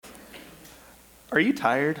Are you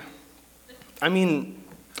tired? I mean,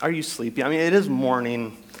 are you sleepy? I mean, it is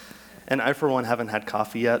morning, and I, for one, haven't had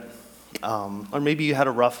coffee yet. Or maybe you had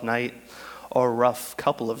a rough night or a rough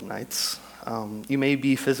couple of nights. You may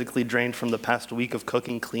be physically drained from the past week of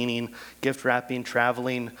cooking, cleaning, gift wrapping,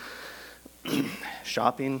 traveling,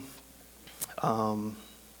 shopping. Or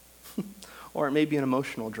it may be an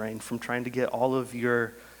emotional drain from trying to get all of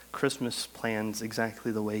your Christmas plans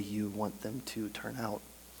exactly the way you want them to turn out.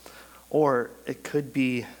 Or it could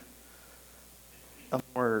be a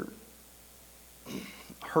more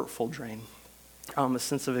hurtful drain, a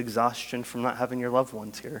sense of exhaustion from not having your loved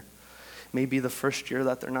ones here. Maybe the first year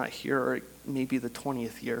that they're not here, or maybe the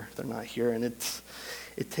 20th year they're not here, and it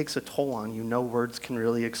takes a toll on you. No words can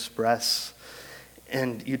really express,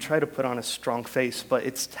 and you try to put on a strong face, but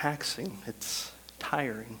it's taxing, it's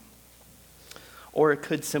tiring. Or it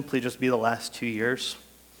could simply just be the last 2 years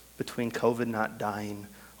between COVID not dying,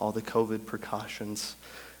 all the COVID precautions,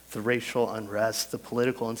 the racial unrest, the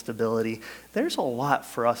political instability. There's a lot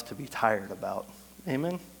for us to be tired about.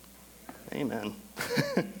 Amen? Amen.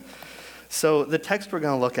 So the text we're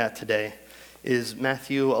going to look at today is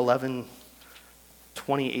Matthew 11,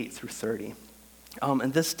 28 through 30.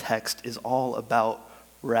 And this text is all about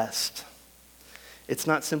rest. It's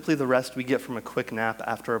not simply the rest we get from a quick nap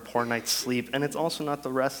after a poor night's sleep, and it's also not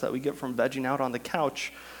the rest that we get from vegging out on the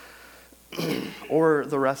couch or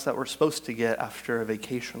the rest that we're supposed to get after a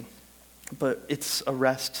vacation. But it's a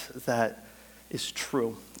rest that is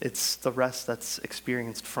true. It's the rest that's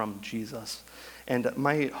experienced from Jesus. And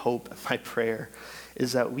my hope, my prayer,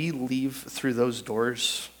 is that we leave through those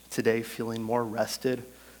doors today feeling more rested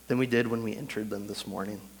than we did when we entered them this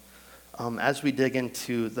morning. As we dig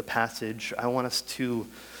into the passage, I want us to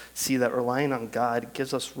see that relying on God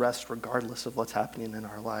gives us rest regardless of what's happening in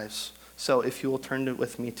our lives. So if you will turn it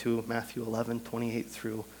with me to Matthew 11, 28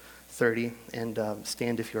 through 30, and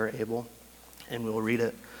stand if you are able, and we'll read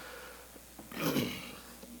it.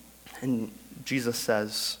 And Jesus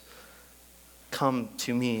says, "Come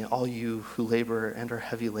to me, all you who labor and are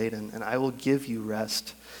heavy laden, and I will give you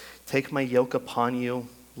rest. Take my yoke upon you,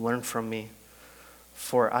 learn from me,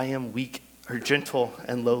 for I am gentle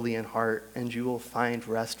and lowly in heart, and you will find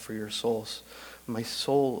rest for your souls.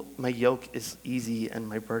 My yoke is easy and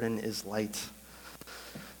my burden is light."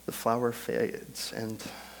 The flower fades and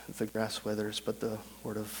the grass withers, but the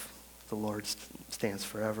word of the Lord stands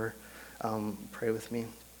forever. Pray with me.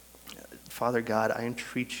 Father God, I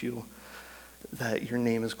entreat you that your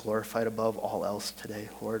name is glorified above all else today,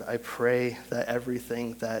 Lord. I pray that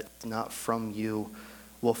everything that's not from you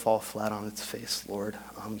will fall flat on its face, Lord.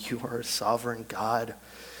 You are a sovereign God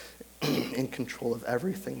in control of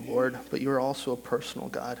everything, Lord, but you are also a personal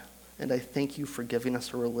God. And I thank you for giving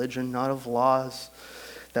us a religion, not of laws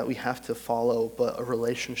that we have to follow, but a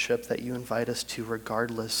relationship that you invite us to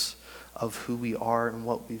regardless of who we are and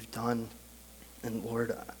what we've done. And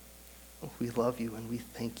Lord, we love you and we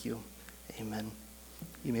thank you. Amen.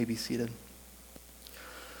 You may be seated.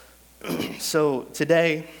 So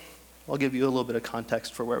today, I'll give you a little bit of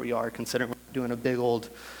context for where we are, considering we're doing a big old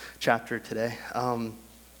chapter today.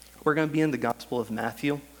 We're going to be in the Gospel of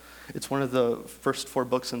Matthew. It's one of the first 4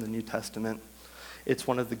 books in the New Testament. It's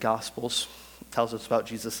one of the Gospels. It tells us about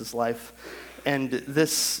Jesus' life. And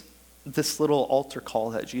this little altar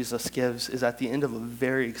call that Jesus gives is at the end of a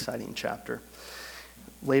very exciting chapter.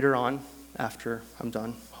 Later on, after I'm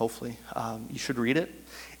done, hopefully, you should read it.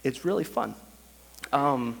 It's really fun.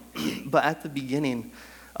 But at the beginning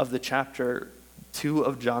of the chapter, 2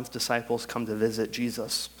 of John's disciples come to visit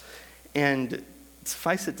Jesus. And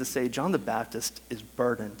suffice it to say, John the Baptist is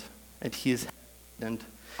burdened, and he is burdened.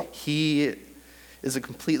 He is a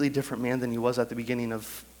completely different man than he was at the beginning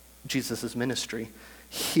of Jesus' ministry.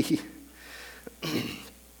 He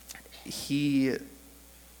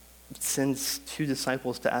sends 2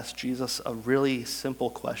 disciples to ask Jesus a really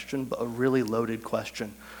simple question, but a really loaded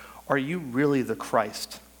question. Are you really the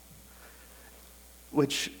Christ?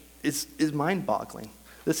 Which is mind-boggling.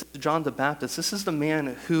 This is John the Baptist. This is the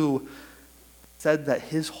man who said that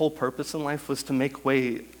his whole purpose in life was to make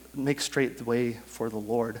straight the way for the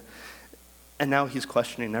Lord. And now he's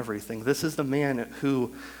questioning everything. This is the man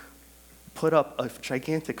who put up a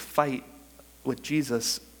gigantic fight with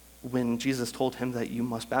Jesus when Jesus told him that you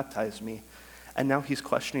must baptize me. And now he's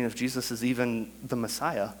questioning if Jesus is even the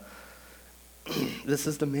Messiah. This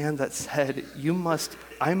is the man that said,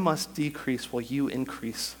 I must decrease while you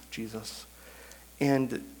increase, Jesus.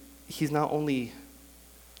 And he's not only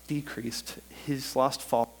decreased, he's lost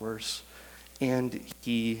followers, and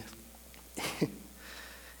he's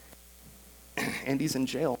in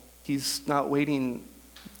jail. He's not waiting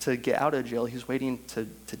to get out of jail, he's waiting to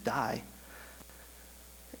die.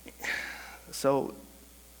 So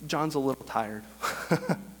John's a little tired.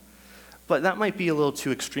 But that might be a little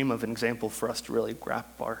too extreme of an example for us to really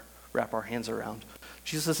wrap our hands around.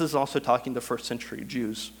 Jesus is also talking to first century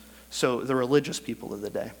Jews, so the religious people of the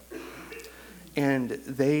day. And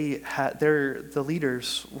the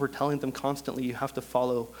leaders were telling them constantly, you have to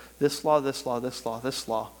follow this law, this law, this law, this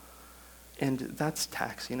law. And that's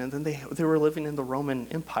taxing. And then they were living in the Roman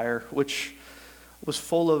Empire, which was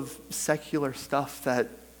full of secular stuff that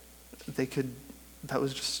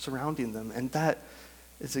was just surrounding them. And that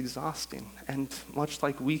is exhausting. And much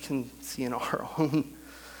like we can see in our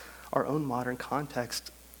own modern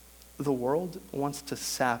context, the world wants to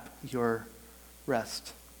sap your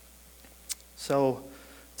rest. So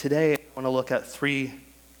today I want to look at 3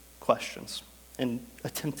 questions and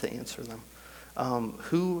attempt to answer them.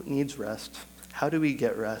 Who needs rest? How do we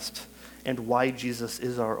get rest? And why Jesus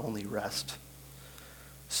is our only rest.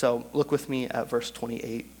 So look with me at verse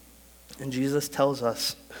 28. And Jesus tells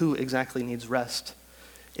us who exactly needs rest.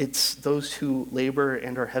 It's those who labor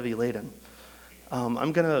and are heavy laden.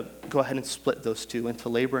 I'm going to go ahead and split those two into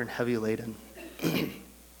labor and heavy laden.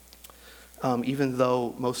 Even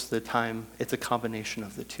though most of the time it's a combination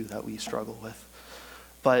of the two that we struggle with.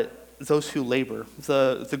 But those who labor,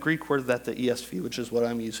 the Greek word that the ESV, which is what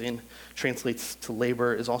I'm using, translates to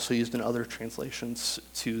labor, is also used in other translations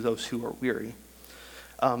to those who are weary.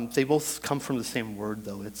 They both come from the same word,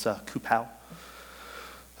 though. It's kupao.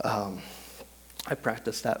 I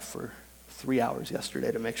practiced that for 3 hours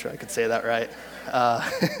yesterday to make sure I could say that right.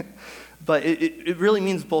 But it really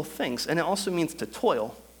means both things, and it also means to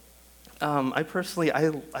toil. I personally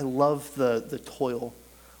love the toil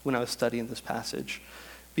when I was studying this passage,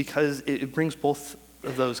 because it brings both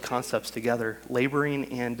of those concepts together,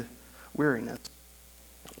 laboring and weariness.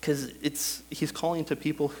 Because he's calling to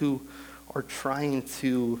people who are trying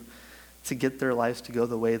to get their lives to go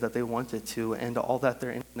the way that they want it to, and all that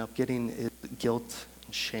they're ending up getting is guilt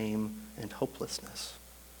and shame and hopelessness.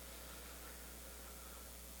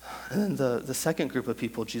 And then the second group of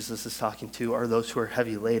people Jesus is talking to are those who are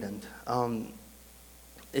heavy laden.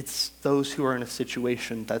 It's those who are in a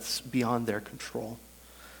situation that's beyond their control,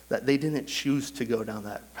 that they didn't choose to go down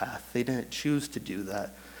that path. They didn't choose to do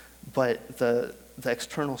that, but the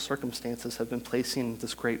external circumstances have been placing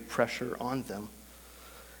this great pressure on them,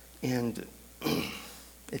 and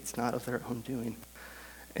it's not of their own doing.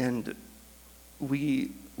 And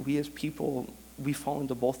we as people, we fall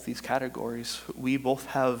into both these categories. We both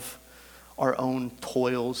have our own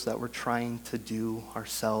toils that we're trying to do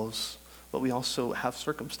ourselves, but we also have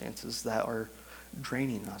circumstances that are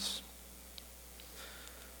draining us.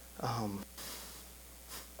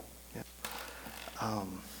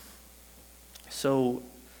 So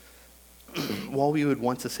while we would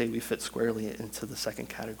want to say we fit squarely into the second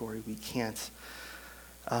category, we can't.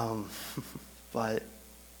 But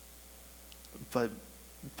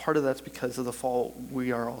part of that's because of the fall.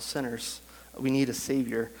 We are all sinners. We need a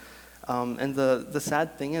Savior. And the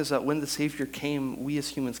sad thing is that when the Savior came, we as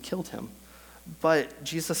humans killed him. But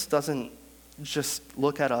Jesus doesn't just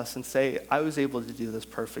look at us and say, I was able to do this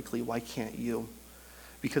perfectly, why can't you?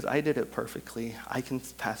 Because I did it perfectly. I can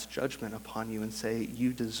pass judgment upon you and say,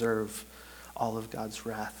 you deserve all of God's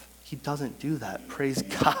wrath. He doesn't do that. Praise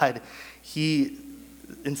God. He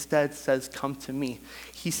instead says, come to me.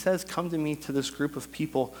 He says, come to me, to this group of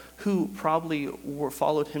people who probably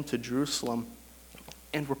followed him to Jerusalem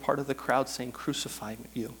and were part of the crowd saying, crucify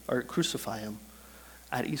him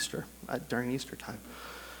at Easter, during Easter time.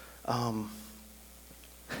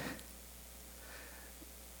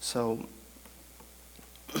 So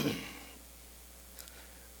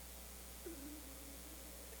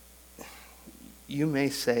you may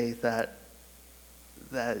say that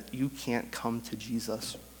you can't come to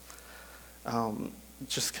Jesus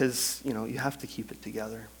just because you have to keep it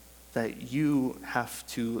together, that you have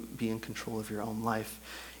to be in control of your own life.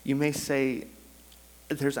 You may say,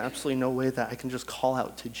 there's absolutely no way that I can just call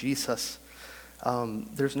out to Jesus.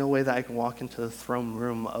 There's no way that I can walk into the throne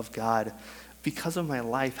room of God because of my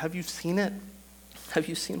life. Have you seen it? Have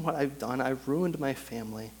you seen what I've done? I've ruined my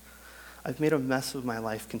family. I've made a mess of my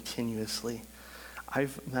life continuously.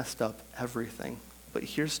 I've messed up everything. But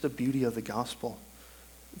here's the beauty of the gospel,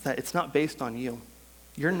 that it's not based on you.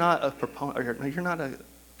 You're not a proponent, or you're not a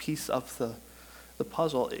piece of the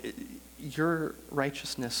puzzle. Your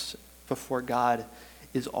righteousness before God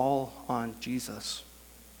is all on Jesus.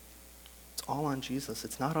 It's all on Jesus.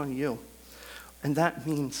 It's not on you. And that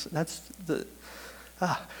means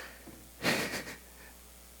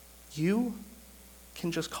you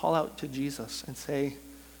can just call out to Jesus and say,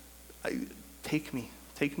 take me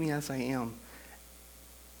as I am.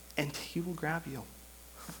 And he will grab you.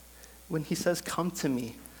 When he says, come to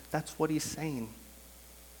me, that's what he's saying.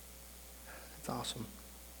 It's awesome.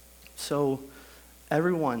 So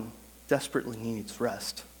everyone desperately needs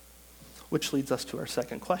rest, which leads us to our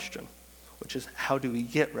second question, which is, how do we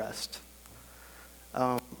get rest?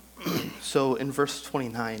 So in verse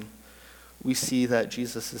 29, we see that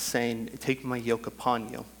Jesus is saying, take my yoke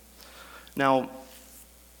upon you. Now,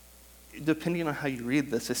 depending on how you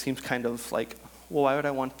read this, it seems kind of like, well, why would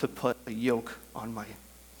I want to put a yoke on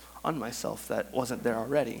myself that wasn't there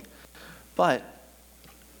already? But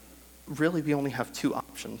really, we only have two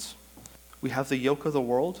options. We have the yoke of the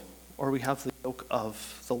world, or we have the yoke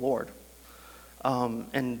of the Lord.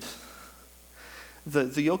 And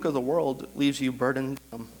the yoke of the world leaves you burdened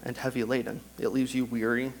and heavy laden. It leaves you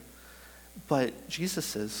weary. But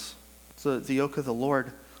Jesus's, the yoke of the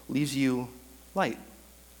Lord, leaves you light.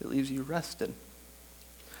 It leaves you rested.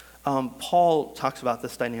 Paul talks about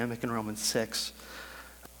this dynamic in Romans 6,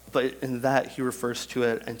 but in that he refers to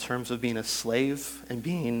it in terms of being a slave and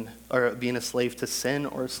being a slave to sin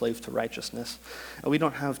or a slave to righteousness. And we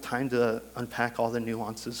don't have time to unpack all the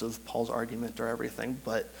nuances of Paul's argument or everything,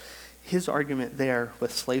 but his argument there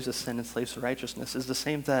with slaves of sin and slaves to righteousness is the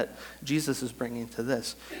same that Jesus is bringing to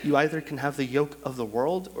this. You either can have the yoke of the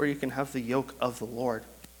world or you can have the yoke of the Lord.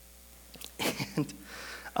 And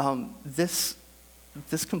this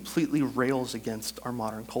completely rails against our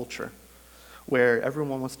modern culture, where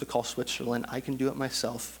everyone wants to call Switzerland, I can do it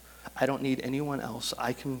myself. I don't need anyone else.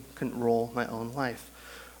 I can control my own life.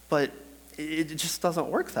 But it just doesn't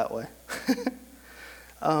work that way.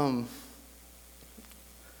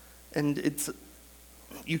 And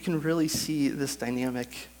you can really see this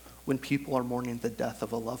dynamic when people are mourning the death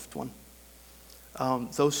of a loved one.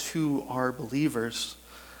 Those who are believers,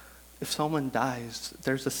 if someone dies,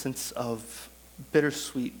 there's a sense of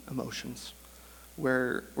bittersweet emotions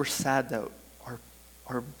where we're sad that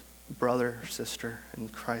our brother or sister in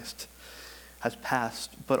Christ has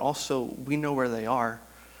passed, but also we know where they are.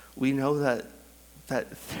 We know that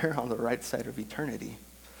they're on the right side of eternity.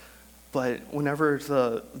 But whenever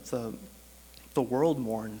the world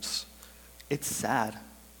mourns, it's sad.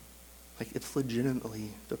 Like, it's legitimately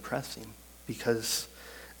depressing because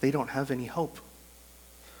they don't have any hope.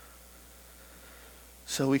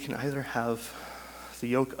 So we can either have the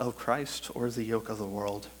yoke of Christ or the yoke of the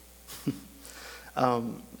world.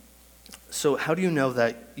 So how do you know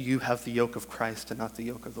that you have the yoke of Christ and not the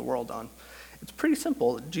yoke of the world on? It's pretty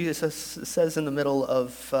simple. Jesus says in the middle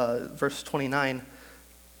of verse 29,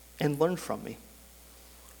 and learn from me.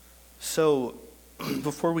 So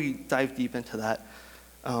before we dive deep into that,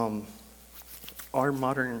 our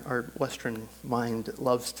Western mind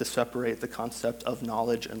loves to separate the concept of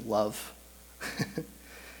knowledge and love.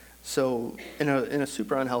 So in a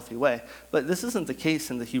super unhealthy way. But this isn't the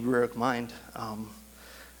case in the Hebrewic mind,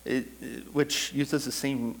 which uses the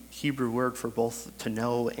same Hebrew word for both to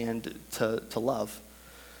know and to love.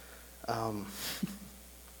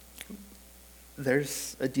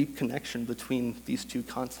 There's a deep connection between these two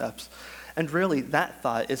concepts. And really, that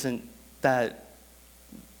thought isn't that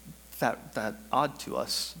odd to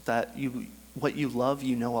us, that what you love,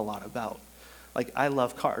 you know a lot about. Like, I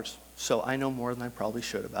love cars, so I know more than I probably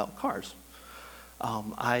should about cars.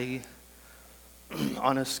 On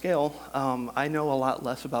a scale, I know a lot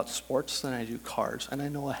less about sports than I do cars, and I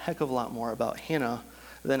know a heck of a lot more about Hannah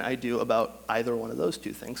than I do about either one of those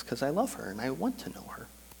two things, because I love her and I want to know her.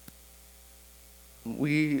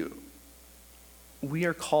 We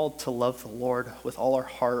are called to love the Lord with all our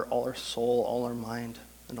heart, all our soul, all our mind,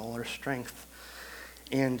 and all our strength.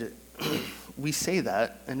 And we say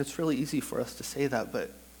that, and it's really easy for us to say that,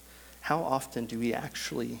 but how often do we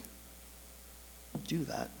actually do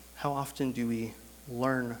that? How often do we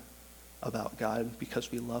learn about God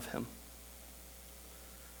because we love him?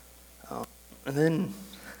 And then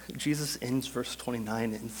Jesus ends verse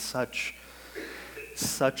 29 in such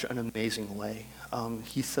an amazing way.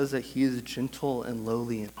 He says that he is gentle and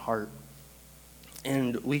lowly in heart.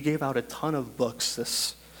 And we gave out a ton of books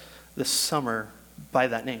this summer by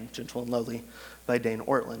that name, Gentle and Lowly, by Dane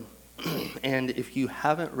Ortlund. And if you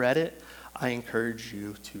haven't read it, I encourage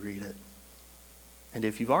you to read it. And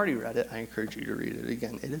if you've already read it, I encourage you to read it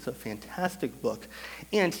again. It is a fantastic book.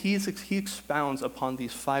 And he expounds upon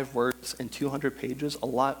these 5 words in 200 pages a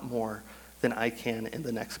lot more than I can in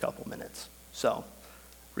the next couple minutes. So,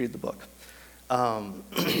 read the book. But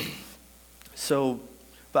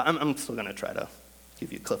I'm still going to try to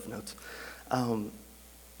give you cliff notes.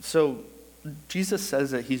 So Jesus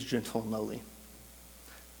says that he's gentle and lowly.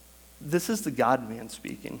 This is the God-man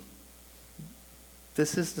speaking.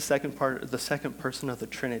 This is the second person of the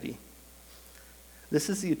Trinity. This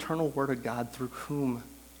is the eternal Word of God through whom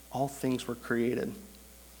all things were created.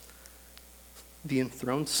 The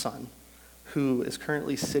enthroned Son, who is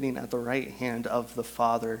currently sitting at the right hand of the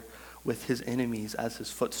Father with his enemies as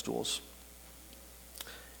his footstools.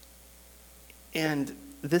 And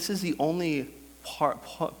this is the only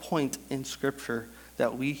point in Scripture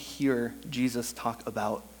that we hear Jesus talk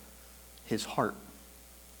about his heart.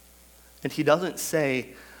 And he doesn't say,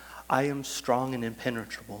 I am strong and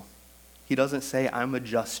impenetrable. He doesn't say, I'm a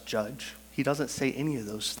just judge. He doesn't say any of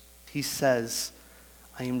those things. He says,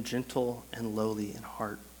 I am gentle and lowly in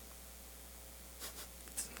heart.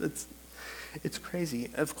 It's crazy.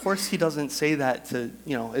 Of course, he doesn't say that to,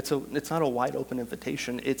 it's not a wide open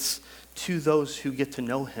invitation. It's to those who get to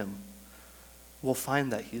know him will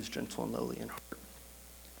find that he is gentle and lowly in heart.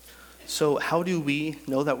 So how do we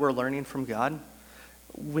know that we're learning from God?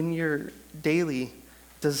 When you're daily,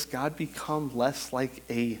 does God become less like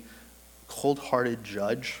a cold-hearted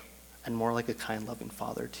judge and more like a kind, loving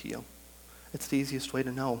father to you? It's the easiest way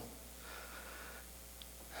to know.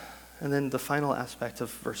 And then the final aspect of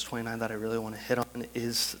verse 29 that I really want to hit on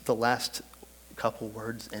is the last couple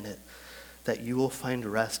words in it, that you will find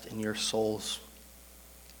rest in your souls.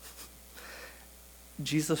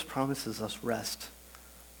 Jesus promises us rest,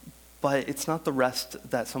 but it's not the rest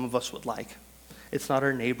that some of us would like. It's not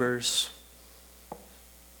our neighbors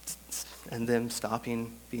and them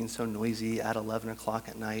stopping being so noisy at 11 o'clock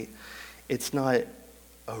at night. It's not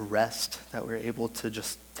a rest that we're able to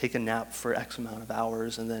just take a nap for X amount of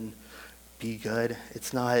hours and then be good.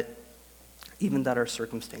 It's not even that our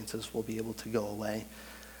circumstances will be able to go away.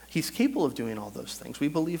 He's capable of doing all those things. We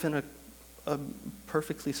believe in a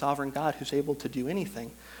perfectly sovereign God who's able to do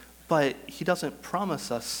anything, but he doesn't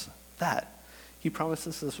promise us that. He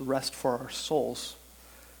promises us rest for our souls.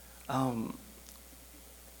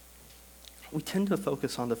 We tend to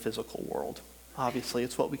focus on the physical world. Obviously,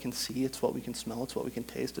 it's what we can see, it's what we can smell, it's what we can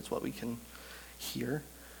taste, it's what we can hear,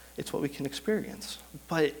 it's what we can experience.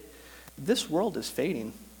 But this world is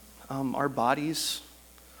fading. Our bodies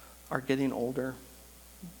are getting older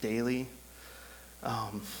daily.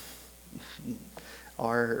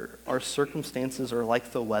 Our circumstances are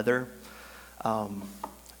like the weather,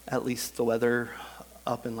 at least the weather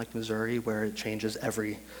up in like Missouri, where it changes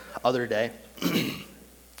every other day.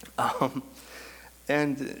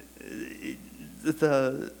 And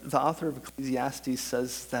the author of Ecclesiastes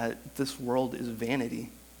says that this world is vanity.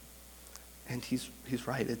 And he's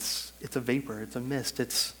right. It's a vapor. It's a mist.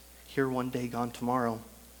 It's here one day, gone tomorrow.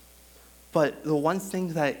 But the one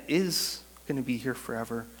thing that is going to be here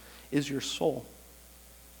forever is your soul.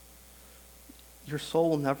 Your soul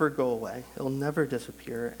will never go away. It will never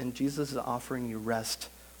disappear. And Jesus is offering you rest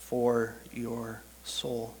for your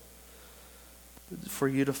soul, for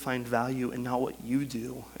you to find value in not what you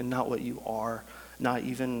do and not what you are, not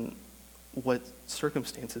even what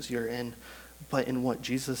circumstances you're in, but in what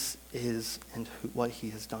Jesus is and what he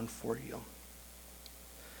has done for you.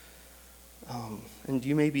 And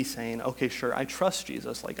you may be saying, okay, sure, I trust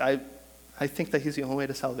Jesus. Like, I think that he's the only way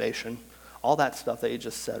to salvation. All that stuff that you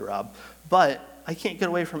just said, Rob. But I can't get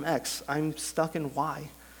away from X. I'm stuck in Y.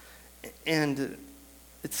 And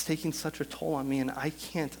it's taking such a toll on me, and I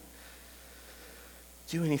can't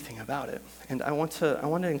do anything about it. And I want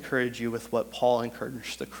to encourage you with what Paul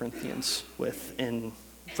encouraged the Corinthians with in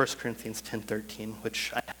 1 Corinthians 10:13,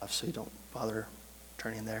 which I have, so you don't bother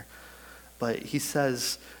turning there. But he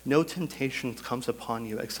says, no temptation comes upon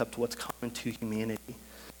you except what's common to humanity.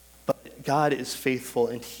 But God is faithful,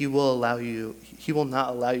 and he will not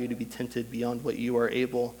allow you to be tempted beyond what you are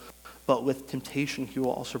able. But with temptation, he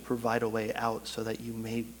will also provide a way out so that you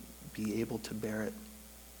may be able to bear it.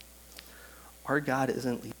 Our God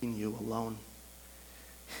isn't leaving you alone.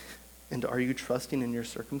 And are you trusting in your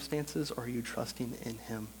circumstances, or are you trusting in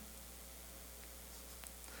him?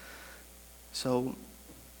 So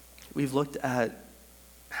we've looked at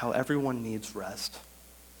how everyone needs rest.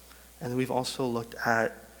 And we've also looked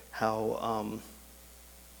at how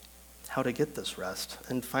to get this rest.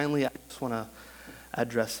 And finally, I just want to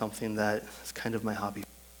address something that is kind of my hobby.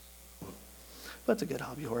 But it's a good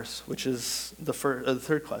hobby horse, which is the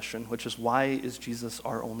third question, which is, why is Jesus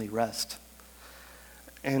our only rest?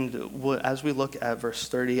 And as we look at verse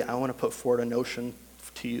 30, I want to put forward a notion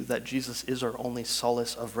to you that Jesus is our only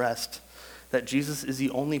solace of rest, that Jesus is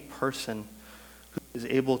the only person who is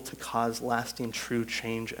able to cause lasting, true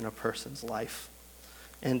change in a person's life.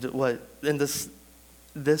 And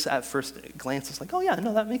this at first glance is like, oh yeah,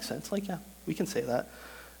 no, that makes sense. Like, yeah, we can say that.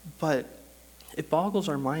 But it boggles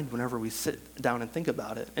our mind whenever we sit down and think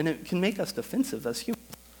about it. And it can make us defensive as humans.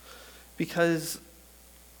 Because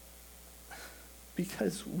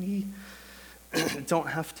we don't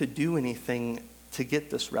have to do anything to get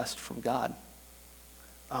this rest from God.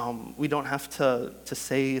 We don't have to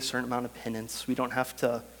say a certain amount of penance. We don't have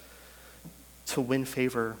to win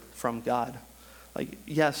favor from God. Like,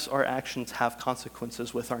 yes, our actions have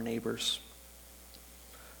consequences with our neighbors,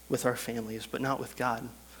 with our families, but not with God.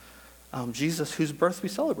 Jesus, whose birth we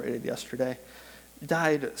celebrated yesterday,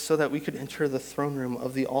 died so that we could enter the throne room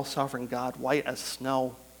of the all-sovereign God, white as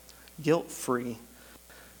snow, guilt-free.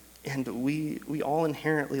 And we all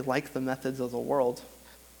inherently like the methods of the world.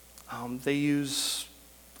 What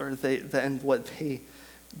they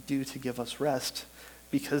do to give us rest,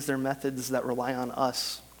 because they're methods that rely on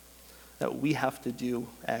us, that we have to do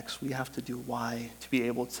X, we have to do Y to be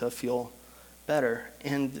able to feel better.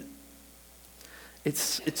 And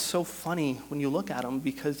it's so funny when you look at them,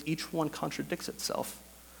 because each one contradicts itself.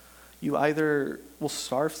 You either will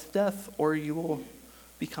starve to death or you will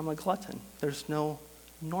become a glutton. There's no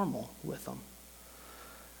normal with them.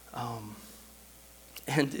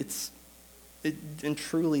 And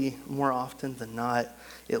truly, more often than not,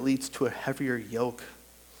 it leads to a heavier yoke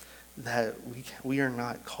that we are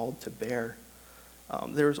not called to bear.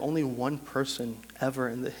 There is only one person ever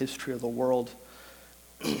in the history of the world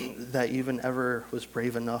that even ever was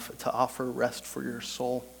brave enough to offer rest for your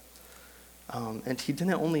soul. And he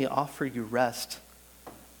didn't only offer you rest,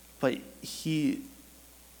 but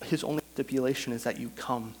his only stipulation is that you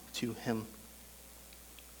come to him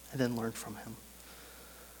and then learn from him.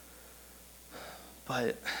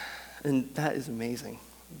 And that is amazing.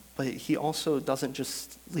 But he also doesn't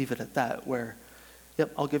just leave it at that, where,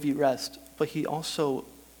 yep, I'll give you rest. But he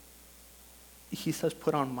says,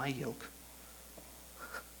 put on my yoke.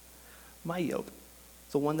 My yoke,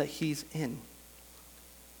 the one that he's in.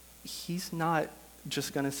 He's not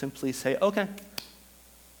just going to simply say, okay,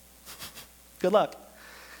 good luck.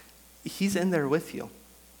 He's in there with you.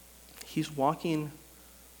 He's walking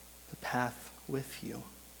the path with you.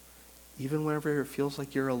 Even whenever it feels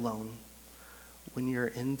like you're alone, when you're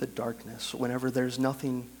in the darkness, whenever there's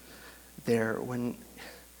nothing there, when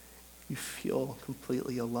you feel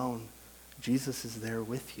completely alone, Jesus is there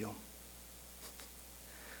with you.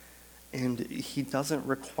 And he doesn't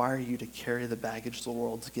require you to carry the baggage the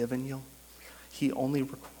world's given you. He only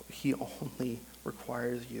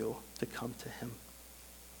requires you to come to him.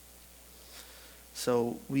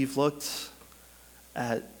 So we've looked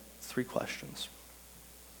at 3 questions.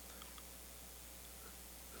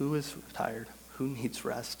 Who is tired? Who needs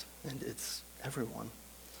rest? And it's everyone.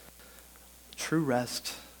 True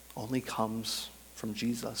rest only comes from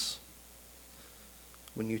Jesus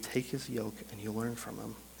when you take his yoke and you learn from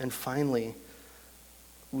him. And finally,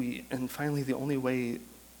 the only way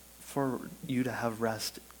for you to have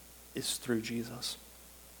rest is through Jesus.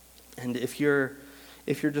 And if you're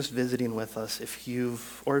just visiting with us, if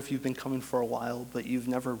you've been coming for a while but you've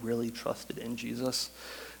never really trusted in Jesus,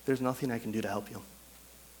 there's nothing I can do to help you.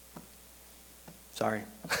 Sorry.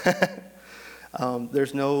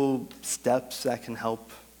 There's no steps that can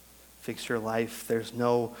help fix your life. There's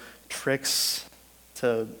no tricks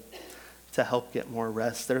to help get more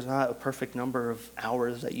rest. There's not a perfect number of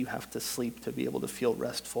hours that you have to sleep to be able to feel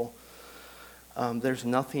restful. There's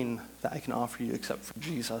nothing that I can offer you except for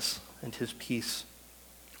Jesus and his peace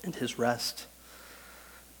and his rest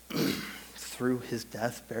through his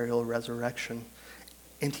death, burial, resurrection.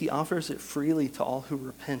 And he offers it freely to all who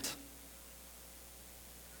repent.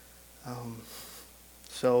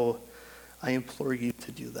 So I implore you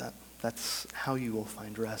to do that. That's how you will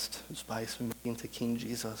find rest, is by submitting to King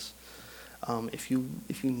Jesus. If you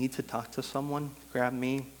need to talk to someone, grab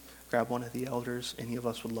me, grab one of the elders. Any of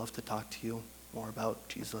us would love to talk to you more about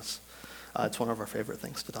Jesus. It's one of our favorite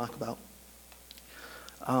things to talk about.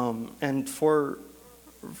 And for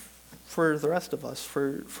the rest of us,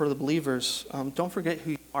 for the believers, don't forget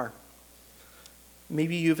who you are.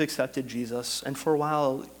 Maybe you've accepted Jesus, and for a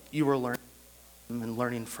while you were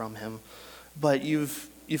learning from him, but you've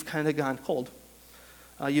kind of gone cold.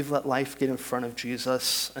 You've let life get in front of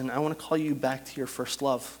Jesus, and I want to call you back to your first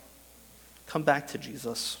love. Come back to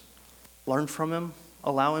Jesus. Learn from him.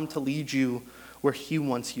 Allow him to lead you where he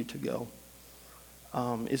wants you to go.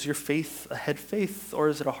 Is your faith a head faith, or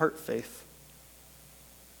is it a heart faith?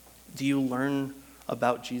 Do you learn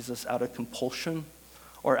about Jesus out of compulsion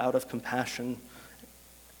or out of compassion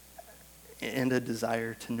and a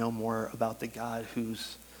desire to know more about the God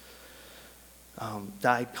who's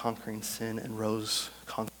died conquering sin and rose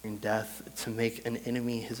conquering death to make an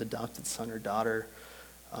enemy his adopted son or daughter?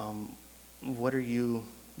 What are you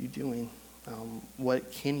doing?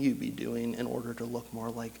 What can you be doing in order to look more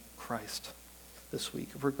like Christ this week,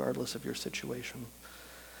 regardless of your situation?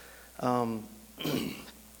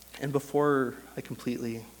 And before I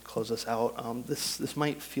completely close us out. This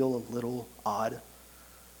might feel a little odd,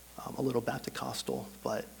 a little Baptist-costal,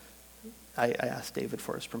 but I asked David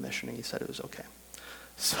for his permission, and he said it was okay.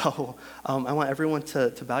 So I want everyone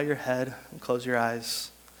to bow your head and close your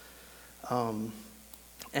eyes.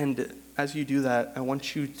 And as you do that, I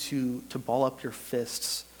want you to ball up your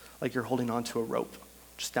fists like you're holding onto a rope,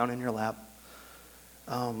 just down in your lap.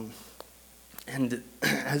 And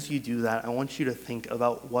as you do that, I want you to think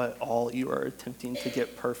about what all you are attempting to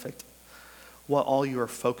get perfect, what all you are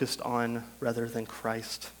focused on rather than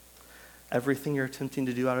Christ. Everything you're attempting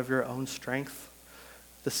to do out of your own strength,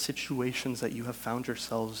 the situations that you have found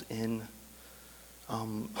yourselves in,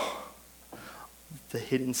 the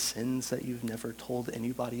hidden sins that you've never told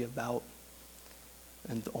anybody about,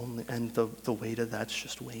 and the weight of that's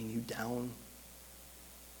just weighing you down.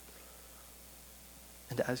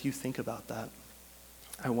 And as you think about that,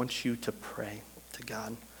 I want you to pray to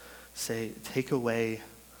God. Say, take away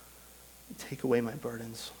my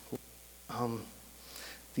burdens.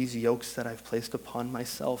 These yokes that I've placed upon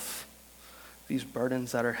myself, these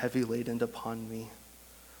burdens that are heavy laden upon me,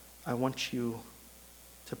 I want you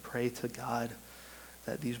to pray to God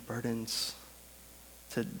that these burdens,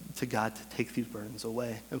 to God to take these burdens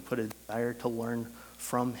away and put a desire to learn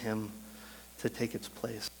from him to take its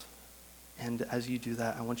place. And as you do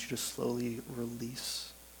that, I want you to slowly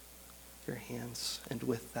release your hands. And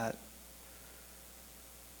with that,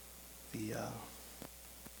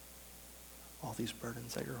 all these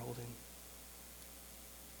burdens that you're holding.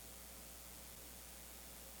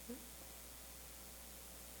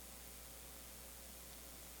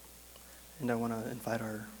 And I want to invite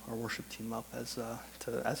our worship team up as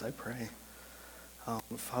I pray.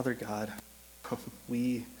 Father God,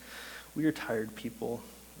 we are tired people.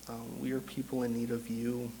 We are people in need of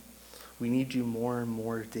you. We need you more and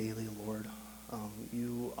more daily, Lord.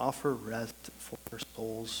 You offer rest for our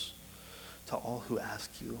souls to all who ask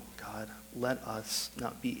you, God. Let us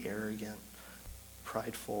not be arrogant,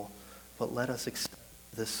 prideful, but let us accept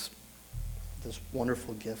this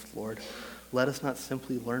wonderful gift, Lord. Let us not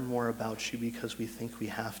simply learn more about you because we think we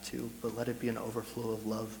have to, but let it be an overflow of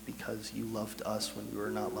love because you loved us when we were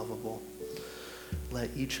not lovable. Let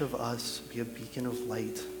each of us be a beacon of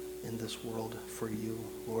light in this world for you,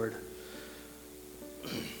 Lord.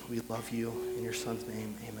 We love you. In your Son's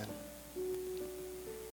name, amen.